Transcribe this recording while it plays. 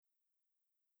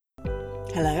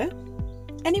Hello?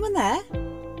 Anyone there?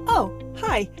 Oh,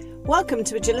 hi. Welcome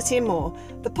to Agility and More,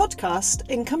 the podcast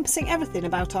encompassing everything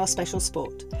about our special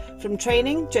sport, from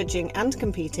training, judging and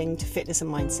competing to fitness and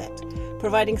mindset,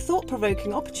 providing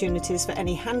thought-provoking opportunities for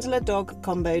any handler-dog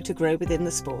combo to grow within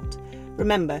the sport.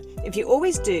 Remember, if you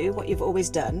always do what you've always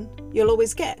done, you'll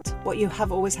always get what you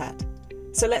have always had.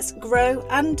 So let's grow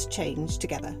and change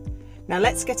together. Now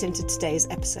let's get into today's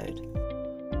episode.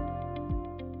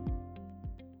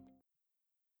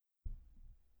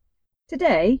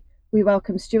 Today, we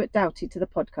welcome Stuart Doughty to the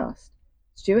podcast.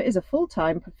 Stuart is a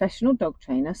full-time professional dog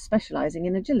trainer specialising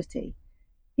in agility.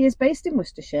 He is based in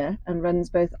Worcestershire and runs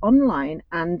both online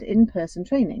and in-person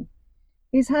training.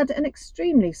 He's had an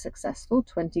extremely successful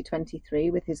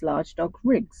 2023 with his large dog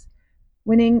Riggs,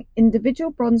 winning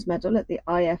individual bronze medal at the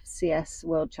IFCS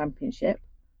World Championship.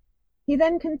 He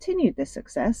then continued this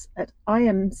success at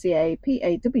IMCA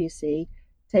PAWC,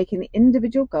 taking the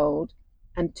individual gold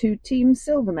and 2 team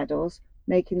silver medals,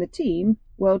 making the team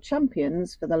world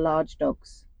champions for the large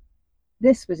dogs.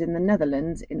 This was in the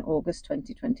Netherlands in August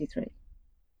 2023.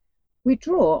 We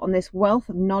draw on this wealth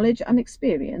of knowledge and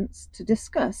experience to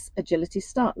discuss agility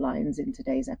start lines in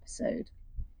today's episode.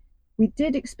 We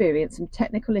did experience some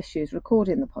technical issues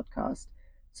recording the podcast,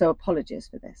 so apologies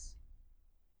for this.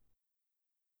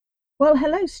 Well,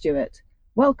 hello Stuart.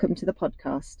 Welcome to the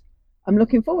podcast. I'm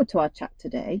looking forward to our chat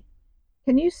today.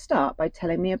 Can you start by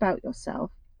telling me about yourself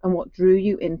and what drew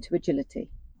you into agility?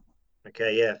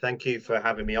 Okay, yeah, thank you for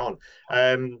having me on.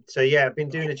 I've been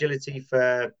doing agility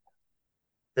for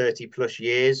 30 plus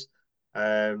years.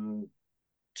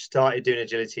 Started doing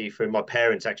agility from my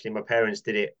parents, actually. My parents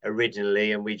did it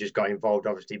originally, and we just got involved,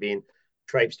 obviously being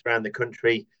traipsed around the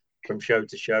country from show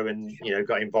to show, and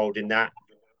got involved in that.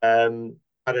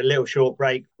 Had a little short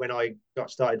break when I got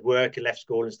started work and left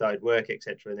school and started work,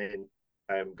 etc., and then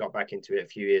got back into it a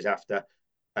few years after,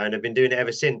 and I've been doing it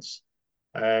ever since.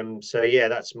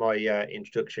 That's my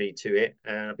introductory to it.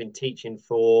 I've been teaching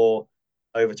for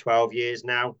over 12 years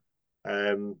now,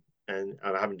 and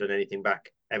I haven't done anything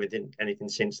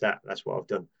since that. That's what I've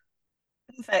done.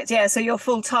 Perfect. Yeah, so you're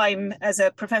full-time as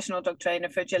a professional dog trainer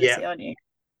for agility, aren't you?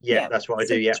 Yeah, that's what I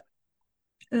do, yeah.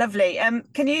 Lovely.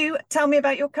 Can you tell me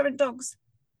about your current dogs?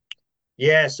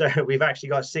 Yeah, so we've actually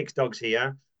got 6 dogs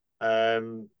here.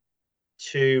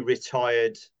 2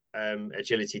 retired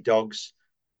agility dogs,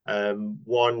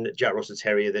 1 Jack Russell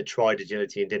Terrier that tried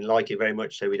agility and didn't like it very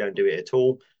much, so we don't do it at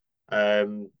all.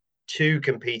 2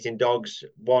 competing dogs,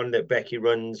 1 that Becky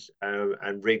runs,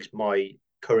 and Riggs, my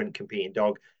current competing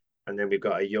dog, and then we've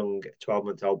got a young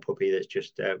 12-month-old puppy that's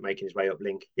just making his way up.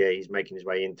 Link, yeah, he's making his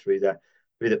way in through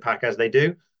the pack as they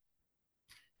do.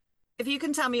 If you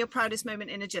can tell me your proudest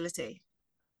moment in agility.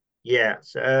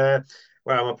 Yes.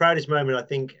 Well, my proudest moment, I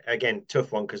think, again,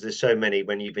 tough one because there's so many.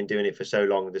 When you've been doing it for so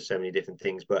long, there's so many different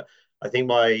things. But I think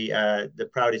the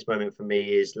proudest moment for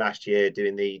me is last year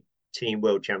doing the Team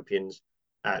World Champions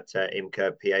at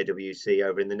IMCA PAWC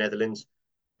over in the Netherlands.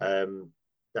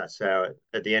 That's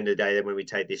at the end of the day, then when we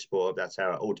take this sport up, that's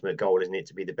our ultimate goal, isn't it?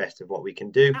 To be the best of what we can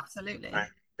do. Absolutely.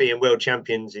 Being world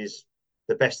champions is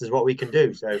the best is what we can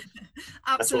do. So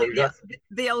absolutely, that's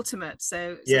the ultimate.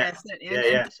 So yeah.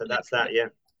 So that's that. Yeah.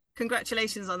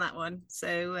 Congratulations on that one.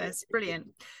 So it's brilliant.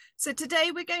 So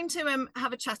today we're going to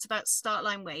have a chat about start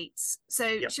line weights.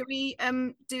 So should we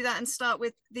do that and start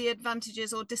with the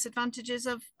advantages or disadvantages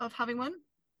of having one?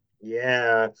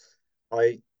 Yeah,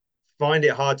 I find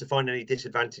it hard to find any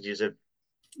disadvantages of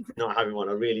not having one.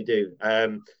 I really do.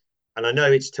 And I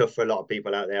know it's tough for a lot of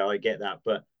people out there. I get that,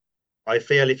 but I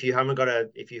feel if you haven't got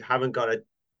a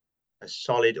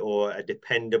solid or a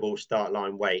dependable start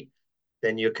line weight,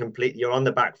 then you're on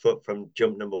the back foot from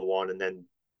jump number 1. And then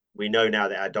we know now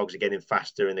that our dogs are getting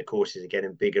faster and the courses are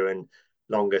getting bigger and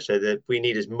longer, so that we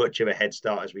need as much of a head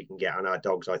start as we can get on our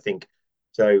dogs, I think.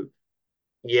 So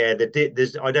yeah,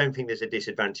 I don't think there's a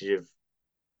disadvantage of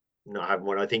not having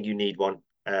one. I think you need one,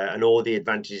 and all the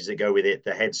advantages that go with it: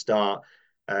 the head start,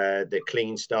 the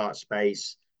clean start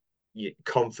space, you're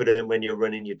confident when you're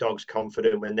running, your dog's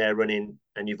confident when they're running,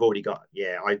 and you've already got.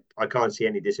 Yeah, I can't see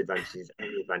any disadvantages,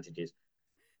 any advantages.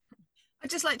 I'd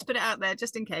just like to put it out there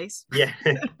just in case. Yeah.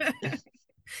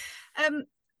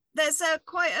 There's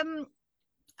quite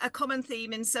a common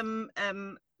theme in some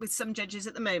with some judges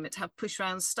at the moment to have push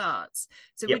round starts.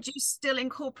 So would you still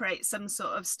incorporate some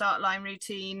sort of start line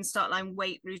routine, start line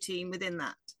weight routine within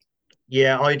that?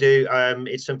 Yeah, I do.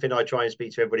 It's something I try and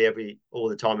speak to everybody all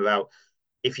the time about.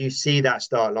 If you see that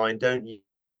start line, don't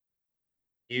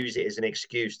use it as an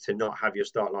excuse to not have your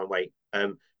start line weight.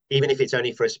 Even if it's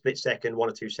only for a split second, 1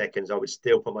 or 2 seconds, I would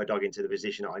still put my dog into the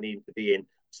position that I need to be in,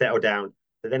 settle down,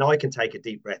 But then I can take a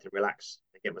deep breath and relax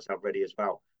and get myself ready as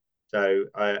well. So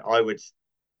I would,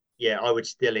 yeah, I would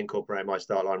still incorporate my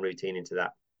start line routine into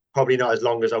that. Probably not as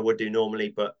long as I would do normally,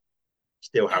 but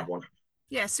still Yeah. have one.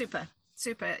 Yeah, super.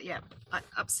 Yeah,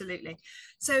 absolutely.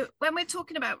 So when we're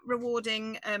talking about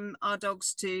rewarding our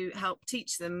dogs to help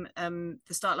teach them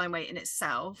the start line weight in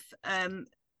itself,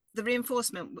 the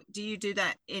reinforcement, do you do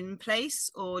that in place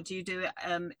or do you do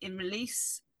it in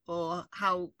release, or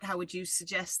how would you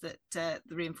suggest that the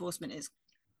reinforcement is?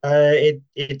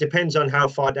 It depends on how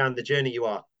far down the journey you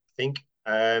are, I think.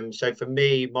 So for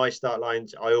me, my start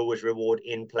lines, I always reward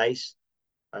in place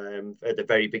at the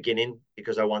very beginning,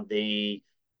 because I want the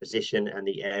position and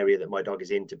the area that my dog is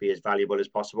in to be as valuable as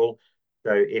possible.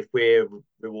 So if we're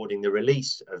rewarding the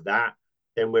release of that,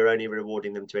 then we're only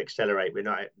rewarding them to accelerate. We're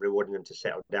not rewarding them to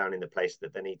settle down in the place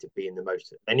that they need to be in the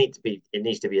most. They need to be. It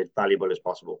needs to be as valuable as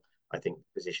possible, I think,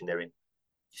 the position they're in.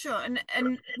 Sure. And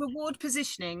reward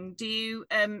positioning, do you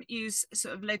use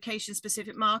sort of location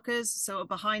specific markers sort of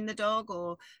behind the dog,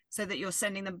 or so that you're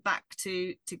sending them back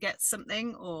to get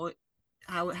something, or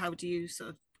how do you sort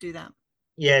of do that?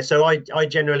 Yeah, so I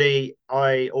generally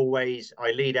I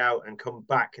lead out and come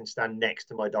back and stand next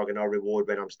to my dog, and I reward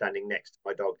when I'm standing next to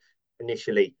my dog.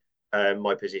 Initially,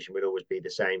 my position would always be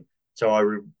the same,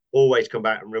 so always come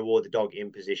back and reward the dog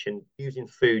in position using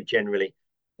food generally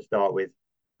to start with.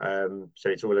 So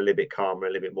it's all a little bit calmer, a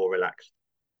little bit more relaxed.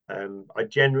 I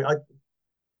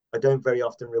don't very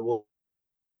often reward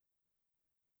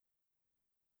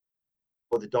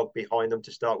the dog behind them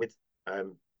to start with.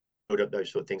 Build up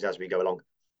those sort of things as we go along.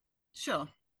 Sure,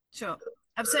 sure.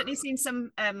 I've certainly seen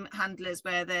some handlers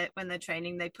where when they're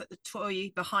training, they put the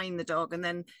toy behind the dog and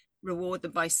then reward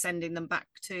them by sending them back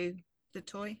to the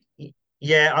toy.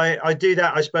 Yeah, I do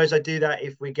that. I suppose I do that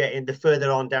if we get in the further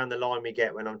on down the line we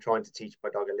get, when I'm trying to teach my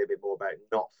dog a little bit more about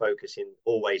not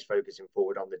always focusing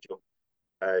forward on the jump.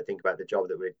 Think about the job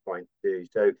that we're trying to do.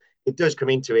 So it does come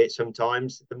into it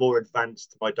sometimes, the more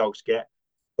advanced my dogs get.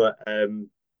 But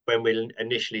when we're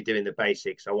initially doing the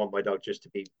basics, I want my dog just to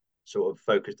be sort of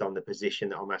focused on the position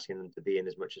that I'm asking them to be in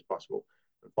as much as possible,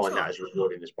 and find Sure. that as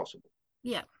rewarding as possible.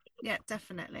 Yeah, yeah,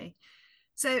 definitely.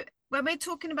 So when we're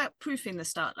talking about proofing the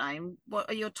start line, what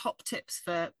are your top tips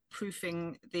for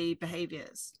proofing the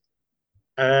behaviors?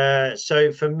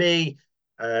 So for me,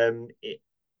 the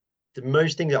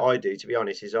most thing that I do, to be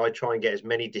honest, is I try and get as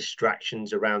many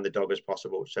distractions around the dog as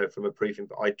possible. So from a proofing,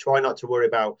 I try not to worry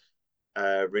about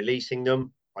releasing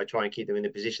them. I try and keep them in the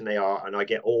position they are, and I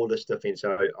get all the stuff in.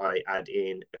 So I add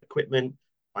in equipment,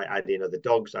 I add in other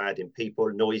dogs, I add in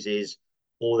people, noises,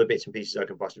 all the bits and pieces I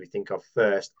can possibly think of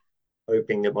first,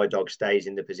 hoping that my dog stays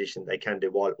in the position they can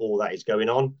do while all that is going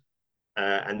on.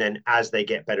 And then as they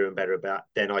get better and better about,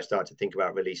 then I start to think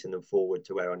about releasing them forward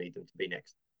to where I need them to be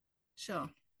next. Sure.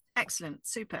 Excellent.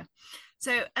 Super.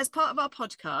 So, as part of our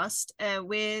podcast,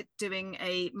 we're doing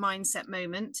a mindset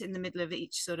moment in the middle of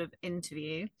each sort of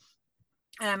interview.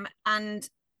 And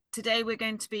today we're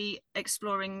going to be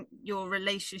exploring your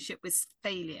relationship with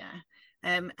failure.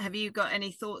 Have you got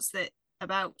any thoughts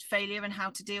about failure and how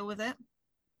to deal with it?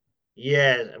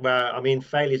 Yeah, well, I mean,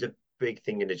 failure is a big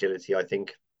thing in agility, I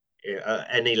think. At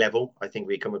any level, I think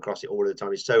we come across it all the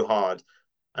time. It's so hard.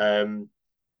 Um,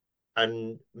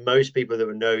 and most people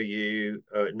that know you,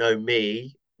 know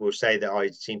me, will say that I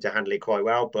seem to handle it quite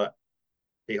well, but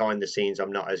behind the scenes,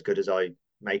 I'm not as good as I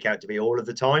make out to be all of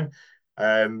the time.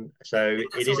 So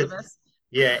That's all of us.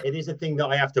 yeah, it is a thing that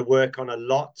I have to work on a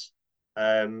lot.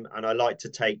 And I like to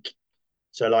take,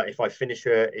 so like if I finish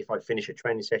a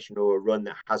training session or a run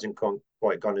that hasn't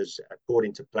quite gone as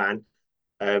according to plan,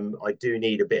 I do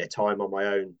need a bit of time on my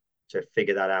own to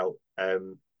figure that out,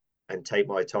 and take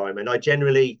my time. And I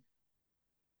generally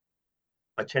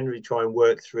try and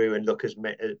work through and look at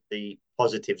the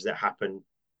positives that happen,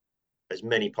 as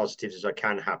many positives as I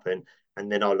can happen,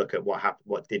 and then I'll look at what happened,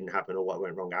 what didn't happen, or what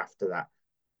went wrong after that.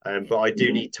 But I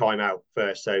do need time out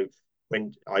first. So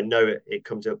when I know it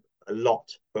comes up a lot,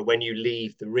 but when you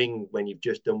leave the ring, when you've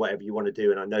just done whatever you want to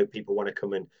do, and I know people want to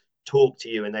come and talk to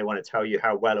you and they want to tell you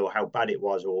how well or how bad it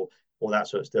was, or all that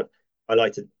sort of stuff, I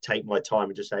like to take my time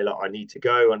and just say, look, I need to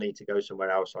go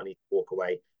somewhere else, I need to walk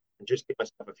away, and just give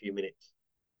myself a few minutes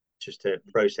just to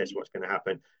process what's going to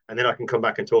happen. And then I can come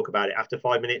back and talk about it. After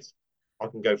 5 minutes, I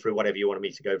can go through whatever you wanted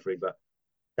me to go through. But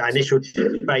that initial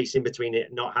space in between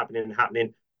it not happening and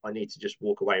happening, I need to just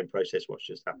walk away and process what's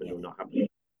just happened or not happened.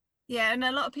 Yeah, and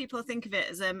a lot of people think of it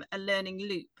as a learning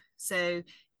loop. So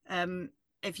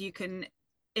if you can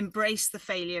embrace the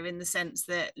failure in the sense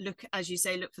that look, as you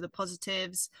say, look for the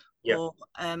positives, Yeah. or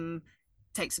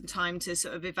take some time to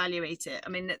sort of evaluate it. I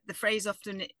mean, the phrase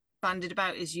often bandied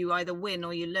about is you either win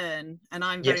or you learn, and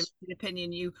I'm very much of the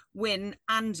opinion you win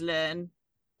and learn,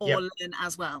 or learn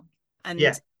as well. And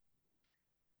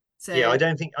so I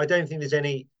don't think there's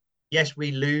any. Yes,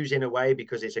 we lose in a way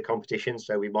because it's a competition,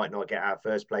 so we might not get our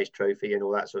first place trophy and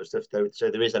all that sort of stuff. So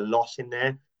there is a loss in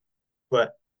there,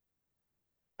 but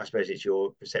I suppose it's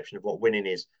your perception of what winning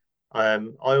is. I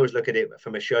always look at it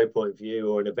from a show point of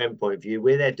view or an event point of view.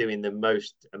 We're there doing the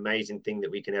most amazing thing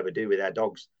that we can ever do with our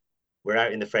dogs. We're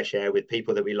out in the fresh air with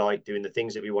people that we like, doing the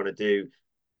things that we want to do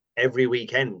every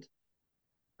weekend,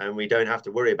 and we don't have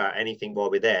to worry about anything while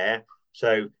we're there.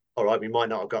 So, all right, we might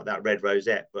not have got that red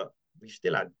rosette, but we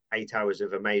still had 8 hours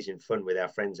of amazing fun with our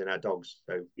friends and our dogs.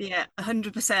 So yeah,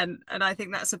 100%. And I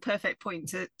think that's a perfect point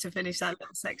to finish that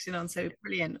little section on. So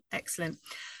brilliant, excellent.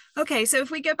 Okay, so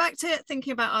if we go back to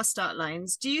thinking about our start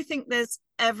lines, do you think there's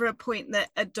ever a point that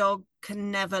a dog can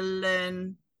never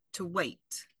learn to wait?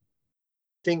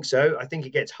 Think so. I think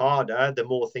it gets harder the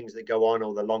more things that go on,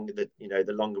 or the longer that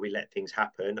the longer we let things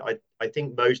happen. I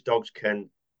think most dogs can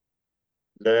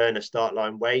learn a start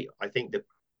line wait. I think that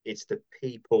it's the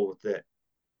people that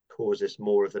cause us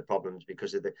more of the problems,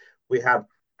 because of we have,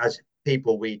 as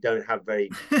people, we don't have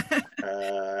very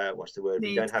what's the word?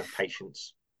 We don't have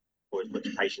patience, or as much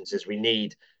patience as we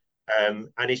need. And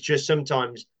it's just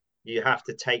sometimes you have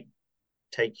to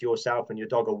take yourself and your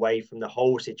dog away from the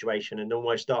whole situation and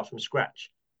almost start from scratch.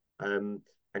 And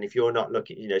if you're not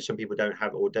looking, some people don't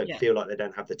have, or don't feel like they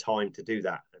don't have the time to do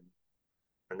that.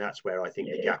 And that's where I think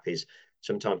the gap is.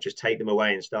 Sometimes just take them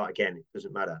away and start again. It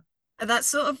doesn't matter. And that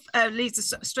sort of leads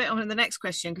us straight on to the next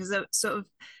question, because sort of,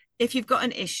 if you've got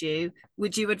an issue,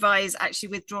 would you advise actually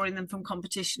withdrawing them from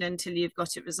competition until you've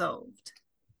got it resolved?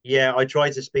 Yeah, I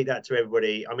try to speak that to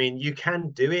everybody. I mean, you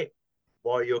can do it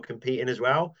while you're competing as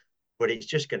well, but it's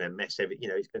just going to mess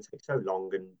everything. It's going to take so long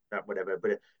and that whatever.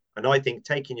 And I think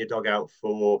taking your dog out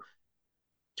for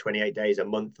 28 days, a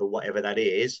month, or whatever that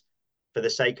is, for the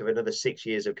sake of another 6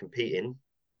 years of competing,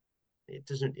 it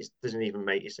doesn't even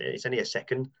make it's only a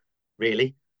second,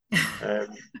 really. I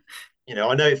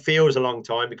know it feels a long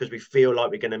time because we feel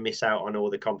like we're going to miss out on all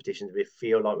the competitions. We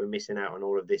feel like we're missing out on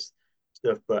all of this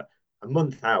stuff, but a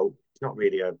month out, it's not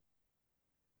really I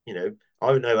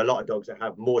know a lot of dogs that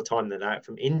have more time than that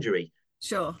from injury.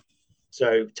 Sure.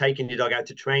 So taking your dog out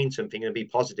to train something and be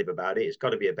positive about it, it's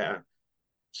got to be a better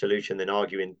solution than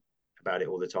arguing about it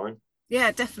all the time.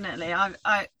 Yeah, definitely.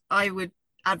 I would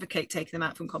advocate taking them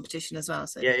out from competition as well.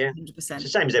 So yeah, 100%. It's the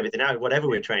same as everything else. Whatever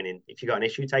we're training, if you've got an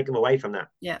issue, take them away from that.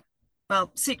 Yeah.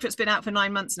 Well, Secret's been out for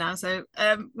 9 months now, so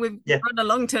we've run a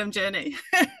long-term journey.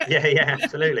 yeah,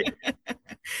 absolutely.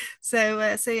 So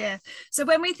yeah. So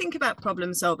when we think about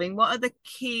problem solving, what are the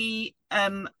key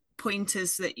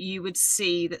pointers that you would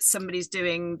see that somebody's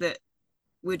doing that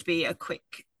would be a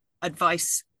quick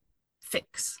advice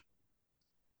fix?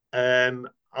 The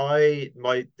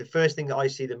first thing that I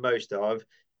see the most of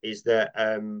is that,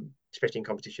 especially in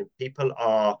competition, people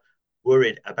are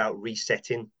worried about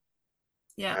resetting.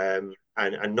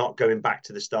 And not going back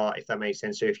to the start, if that makes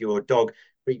sense. So if your dog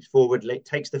creeps forward,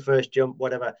 takes the first jump,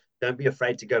 whatever, don't be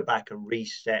afraid to go back and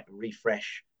reset and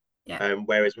refresh.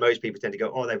 Whereas most people tend to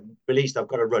go, oh, they've released, I've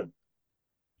got to run.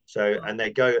 So, and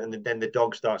they go, and then the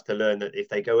dog starts to learn that if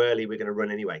they go early, we're going to run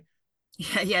anyway.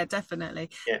 Yeah, definitely.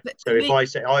 Yeah. So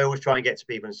I always try and get to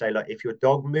people and say, like, if your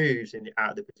dog moves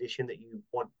out of the position that you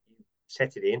want, you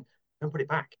set it in, don't put it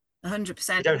back.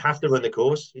 100%. You don't have to run the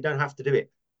course. You don't have to do it.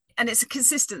 And it's a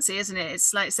consistency, isn't it?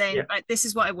 It's like saying, right, this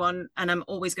is what I want, and I'm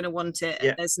always going to want it.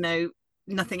 And there's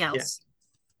nothing else.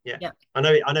 Yeah. I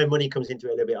know money comes into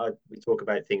it a little bit. We talk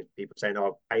about things, people saying,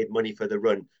 oh, I paid money for the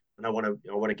run and I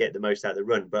want to get the most out of the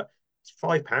run, but it's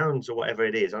 £5 or whatever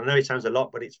it is. I know it sounds a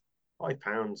lot, but it's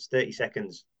 £5, 30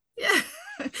 seconds. Yeah.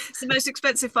 It's the most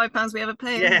expensive £5 we ever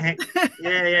paid.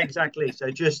 Yeah, exactly.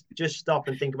 So just stop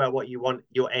and think about what you want,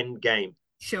 your end game.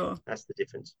 Sure. That's the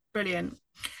difference. Brilliant.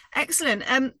 Excellent.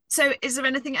 So is there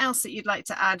anything else that you'd like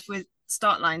to add with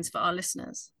start lines for our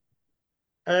listeners?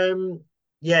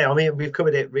 Yeah, I mean, we've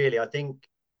covered it really. I think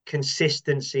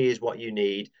consistency is what you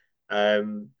need,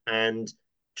 and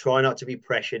try not to be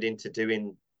pressured into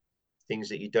doing things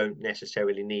that you don't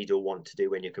necessarily need or want to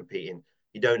do when you're competing.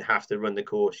 You don't have to run the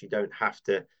course. You don't have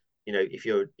to, if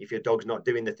your dog's not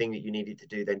doing the thing that you need it to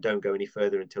do, then don't go any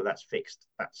further until that's fixed.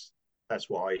 That's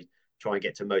what I try and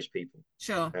get to most people.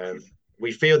 Sure.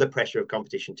 We feel the pressure of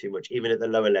competition too much, even at the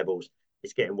lower levels.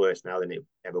 It's getting worse now than it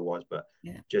ever was, but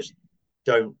just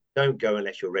don't go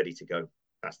unless you're ready to go.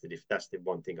 That's the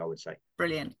one thing I would say.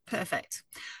 Brilliant. Perfect.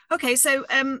 Okay, so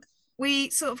we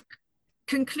sort of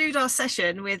conclude our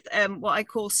session with what I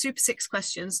call Super 6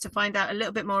 questions to find out a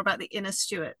little bit more about the inner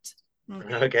Stuart.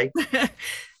 Okay.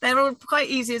 They're all quite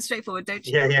easy and straightforward, don't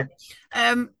you?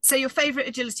 Yeah. So your favourite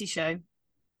agility show?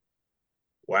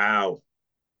 Wow.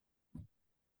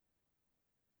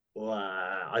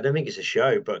 Wow. I don't think it's a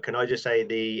show, but can I just say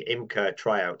the IMCA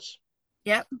tryouts?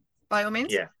 Yep, by all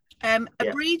means. Yeah. A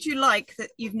Yeah. breed you like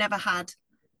that you've never had?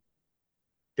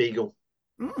 Beagle.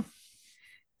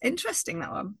 Interesting,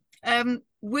 that one.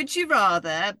 Would you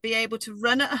rather be able to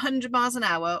run at 100 miles an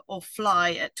hour or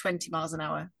fly at 20 miles an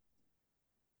hour?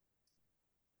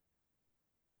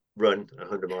 Run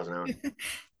 100 miles an hour.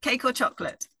 Cake or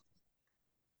chocolate?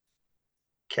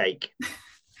 Cake.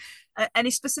 Any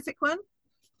specific one?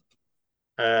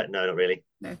 No, not really.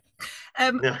 No.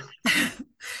 No.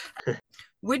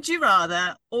 Would you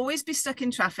rather always be stuck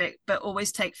in traffic but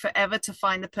always take forever to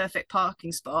find the perfect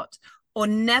parking spot, or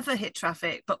never hit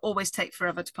traffic but always take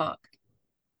forever to park?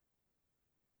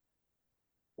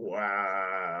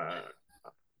 Wow.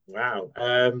 Wow.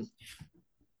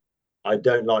 I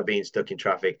don't like being stuck in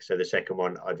traffic, so the second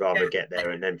one, I'd rather get there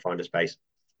and then find a space.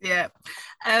 Yeah.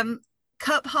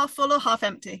 Cup half full or half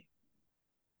empty?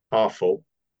 Half full.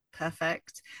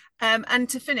 Perfect. And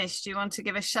to finish, do you want to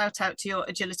give a shout out to your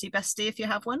agility bestie if you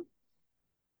have one?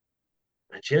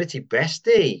 Agility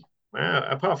bestie. Wow.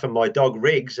 Apart from my dog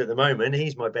Riggs at the moment,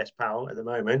 he's my best pal at the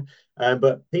moment.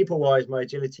 But people-wise, my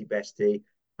agility bestie,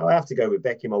 I have to go with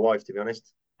Becky, my wife, to be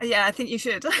honest. Yeah, I think you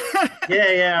should.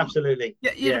 Yeah, absolutely.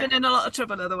 You'd have been in a lot of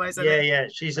trouble otherwise. Yeah.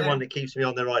 She's the one that keeps me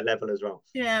on the right level as well.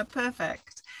 Yeah,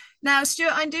 perfect. Now,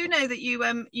 Stuart, I do know that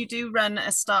you do run a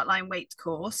Startline weight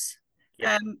course.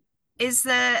 Yeah. Is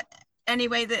there any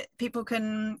way that people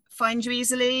can find you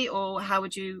easily, or how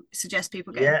would you suggest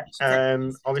people get?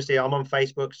 Obviously I'm on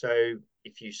Facebook, so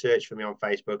if you search for me on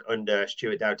Facebook under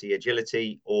Stuart Doughty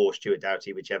Agility or Stuart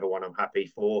Doughty, whichever one I'm happy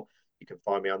for, you can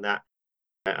find me on that.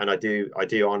 And I do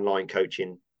online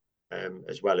coaching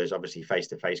as well as obviously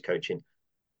face-to-face coaching.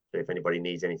 So if anybody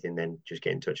needs anything, then just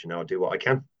get in touch and I'll do what I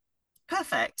can.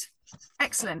 Perfect.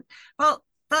 Excellent. Well,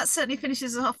 that certainly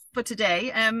finishes us off for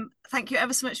today. Thank you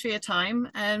ever so much for your time.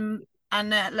 And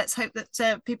let's hope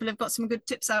that people have got some good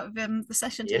tips out of the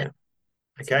session today. Yeah.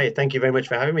 Okay. Thank you very much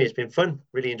for having me. It's been fun.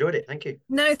 Really enjoyed it. Thank you.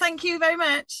 No, thank you very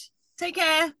much. Take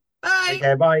care. Bye. Take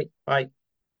care. Bye. Bye.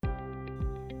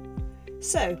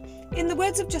 So, in the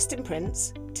words of Justin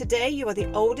Prince, today you are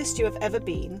the oldest you have ever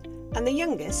been and the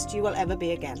youngest you will ever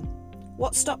be again.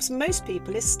 What stops most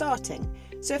people is starting.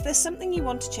 So if there's something you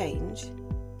want to change,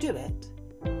 do it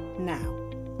now.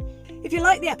 If you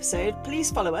like the episode,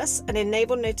 please follow us and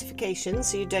enable notifications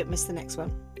so you don't miss the next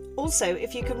one. Also,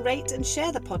 if you can rate and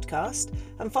share the podcast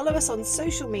and follow us on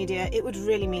social media, it would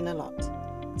really mean a lot.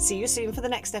 See you soon for the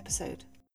next episode.